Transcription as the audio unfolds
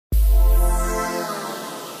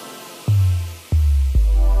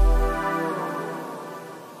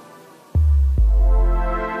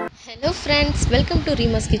Hello friends, welcome to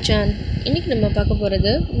REEMA'S kitchen. இன்னைக்கு நம்ம பார்க்க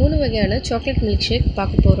போறது மூணு வகையான சாக்லேட் மில்க் ஷேக்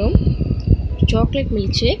பார்க்க போறோம். Chocolate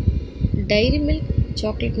milk shake, DairyMilk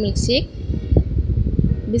chocolate milk shake,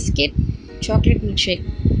 Biscuit chocolate milk shake.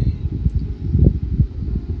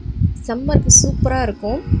 சம்மருக்கு சூப்பரா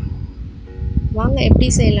இருக்கும். வாங்க எப்படி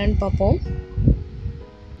செய்யலாம்னு பாப்போம்.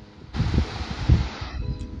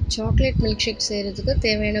 சாக்லேட் மில்க் ஷேக் செய்யிறதுக்கு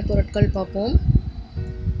தேவையான பொருட்கள் பாப்போம்.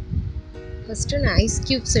 First நான் ஐஸ்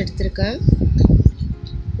கியூப்ஸ் எடுத்துர்க்கேன்.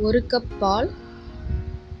 1 கப் பால்,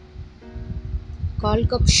 1/4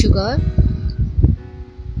 cup sugar,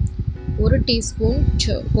 1 teaspoon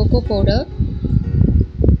cocoa powder,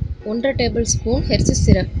 1/2 tablespoon Hershey's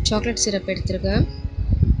syrup chocolate syrup எடுத்துர்க்கேன்.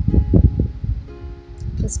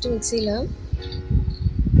 First மிக்ஸில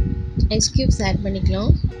ஐஸ் கியூப்ஸ் ஆட்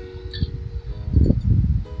பண்ணிக்கலாம்.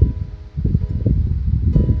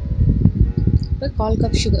 இப்போ 1/4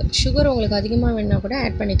 கப் sugar உங்களுக்கு அதிகமா வேணா கூட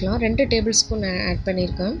ஆட் பண்ணிக்கலாம். 2 டேபிள்ஸ்பூன் ஆட்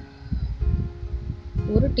பண்ணிருக்கேன்.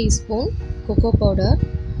 1 teaspoon cocoa powder,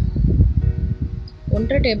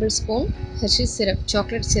 1/2 tablespoon Hershey's syrup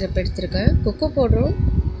chocolate syrup எடுத்துர்க்கேன். Cocoa பவுடரும்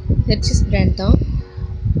ஹெர்ஷீஸ் பிராண்ட் தான்.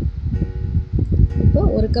 இப்போ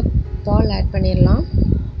 1 கப் பால் ஆட் பண்ணிரலாம்.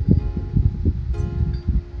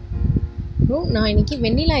 நான் இன்னைக்கு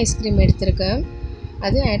வெண்ணிலா ஐஸ்கிரீம் எடுத்துர்க்கேன்.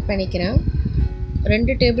 அது ஆட் பண்ணிக்கிறேன்.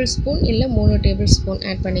 2 டேபிள்ஸ்பூன் இல்ல 3 டேபிள்ஸ்பூன்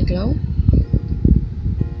ஆட் பண்ணிக்கலாம்.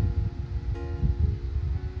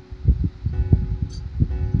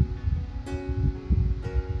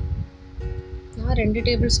 நான் 2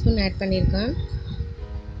 டேபிள்ஸ்பூன் ஆட் பண்ணிருக்கேன்.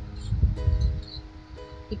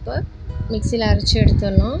 இப்போ மிக்ஸில அரைச்சு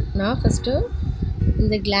எடுத்துறலாம். நான் ஃபர்ஸ்ட்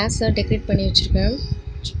இந்த கிளாஸை டெக்கரேட் பண்ணி வச்சிருக்கேன்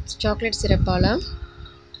சாக்லேட் சிரப்பால.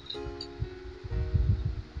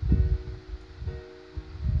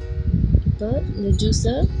 இப்போ இந்த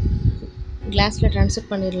ஜூஸை கிளாஸ்ல ட்ரான்ஸ்ஃபர்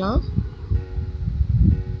பண்ணிடலாம்.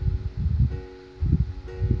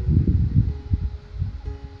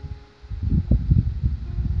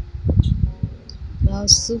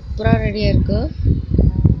 சூப்பரா ரெடியா இருக்கு.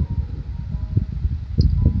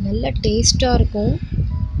 நல்ல டேஸ்டா இருக்கும்.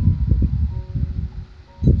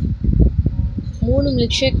 3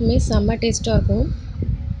 மில்க் ஷேக்குமே செம்ம டேஸ்டா இருக்கும்.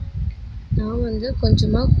 நான் வந்து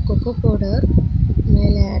கொஞ்சமா கோகோ பவுடர்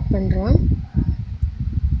மேல ஆட் பண்றேன்.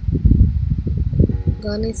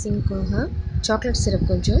 கார்னிஷிங்காக சாக்லேட் சிரப்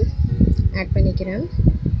கொஞ்சம் ஆட் பண்ணிக்கிறேன்.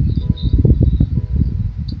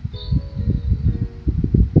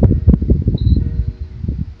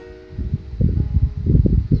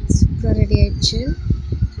 சூப்பரா ரெடி ஆயிடுச்சு.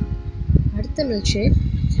 அடுத்த milk shake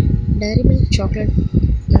DairyMilk chocolate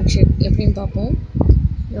milk shake எப்படின்னு பார்ப்போம்.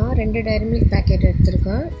 நான் 2 DairyMilk பேக்கெட்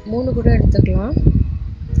எடுத்துருக்கேன். 3 கூட எடுத்துக்கலாம்.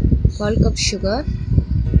 1/4 cup sugar,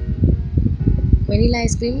 vanilla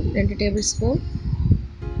ice cream 2 tablespoon,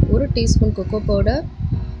 1 teaspoon cocoa powder,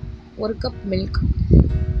 1 cup milk.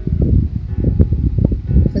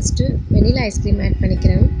 First vanilla ice cream add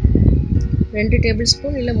பண்ணிக்கிறேன். 2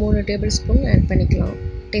 டேபிள்ஸ்பூன் இல்ல 3 டேபிள்ஸ்பூன் ஆட் பண்ணிக்கலாம்.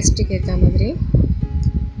 டேஸ்ட்டுக்கு ஏற்ற மாதிரி.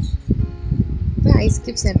 இப்போ ஐஸ்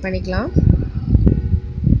கியூப்ஸ் ஆட் பண்ணிக்கலாம்.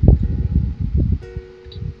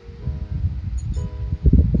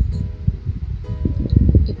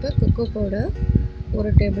 இப்போ cocoa powder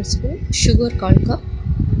 1 tablespoon, sugar 1/4 cup,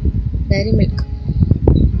 DairyMilk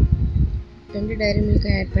 2 DairyMilk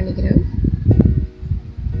add பண்ணிக்கிறேன்.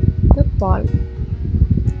 இப்போ பால்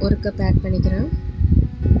 1 கப் ஆட் பண்ணிக்கிறேன்.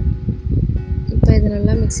 இப்போ இதை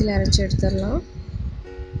நல்லா மிக்ஸில அரைச்சு எடுத்துடலாம்.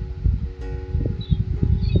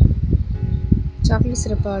 சாக்லேட்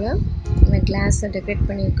சிரப்பால நான் கிளாஸை டெக்கரேட்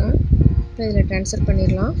பண்ணியிருக்கேன். இப்போ இதில் ட்ரான்ஸ்ஃபர்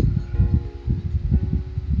பண்ணிடலாம்.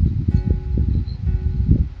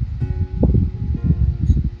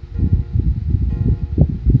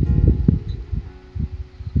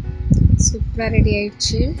 சூப்பராக ரெடி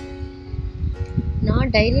ஆயிடுச்சு.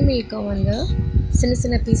 நான் DairyMilk வந்து சின்ன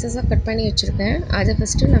சின்ன பீசஸாக கட் பண்ணி வச்சுருக்கேன். அதை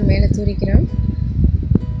ஃபஸ்ட்டு நான் மேலே தூரிக்கிறேன்.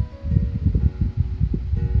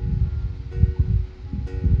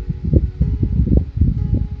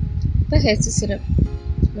 இப்போ ஹெர்ஷீஸ் சிரப்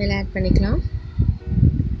மேலே ஆட் பண்ணிக்கலாம்.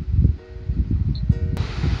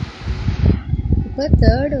 இப்போ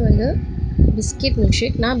தேர்டு வந்து பிஸ்கெட் மில்க்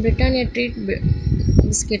ஷேக். நான் பிரிட்டானியா ட்ரீட்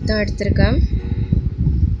பிஸ்கெட் தான் எடுத்திருக்கேன்.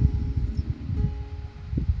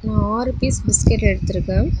 நான் 6 பீஸ் பிஸ்கெட்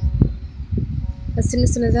எடுத்திருக்கேன். சின்ன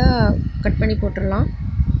சின்னதாக கட் பண்ணி போட்டுடலாம்.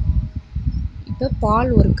 இப்போ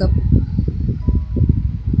பால் 1 கப்,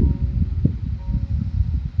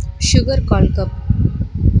 சுகர் 1/4 கப்,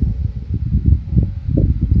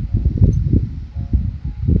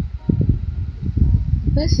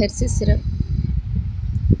 இப்போ ஹெர்ஷீஸ் சிரப்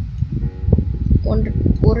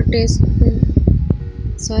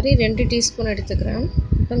 2 டீஸ்பூன் எடுத்துக்கிறேன்.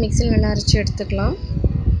 இப்போ மிக்ஸியில் நல்லா அரைச்சி எடுத்துக்கலாம்.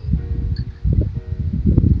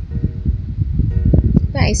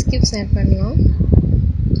 ஐஸ் கியூப்ஸ் ஆட் பண்ணலாம்.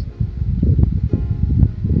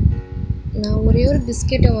 நான் ஒரே ஒரு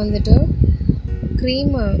பிஸ்கெட்டை வந்துட்டு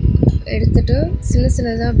க்ரீமை எடுத்துகிட்டு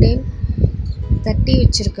சின்னதாக அப்படியே தட்டி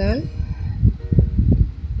வச்சுருக்கேன்.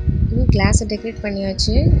 கிளாஸை டெக்கரேட்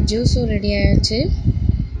பண்ணியாச்சு. ஜூஸும் ரெடி ஆயாச்சு.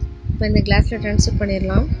 இப்போ இந்த கிளாஸில் ட்ரான்ஸ்ஃபர்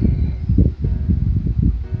பண்ணிடலாம்.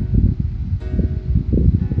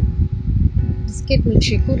 Biscuit milk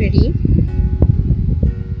ஷேக்கும் ready.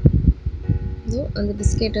 இதோ அந்த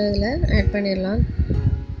பிஸ்கெட்டை அதில் ஆட் பண்ணிடலாம்.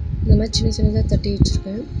 இந்த மாதிரி சின்னதாக தட்டி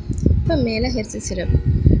வச்சுருக்கேன். இப்போ மேலே ஹெர்சி சிரப்.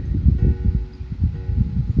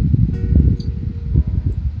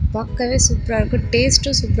 பார்க்கவே சூப்பராக இருக்கும்.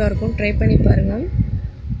 டேஸ்ட்டும் சூப்பராக இருக்கும். ட்ரை பண்ணி பாருங்கள்.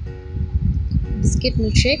 Biscuit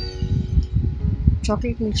milk shake,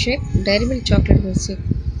 chocolate milk shake, DairyMilk chocolate milk shake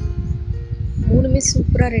மூணுமே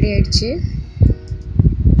சூப்பராக ரெடி ஆகிடுச்சு.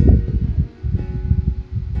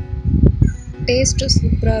 டேஸ்ட்டும்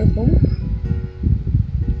சூப்பராக இருக்கும்.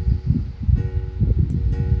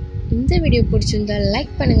 இந்த வீடியோ பிடிச்சிருந்தா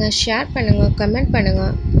லைக் பண்ணுங்கள், ஷேர் பண்ணுங்கள், கமெண்ட்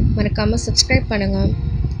பண்ணுங்கள், மறக்காமல் சப்ஸ்கிரைப் பண்ணுங்கள்.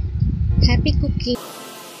 Happy cooking.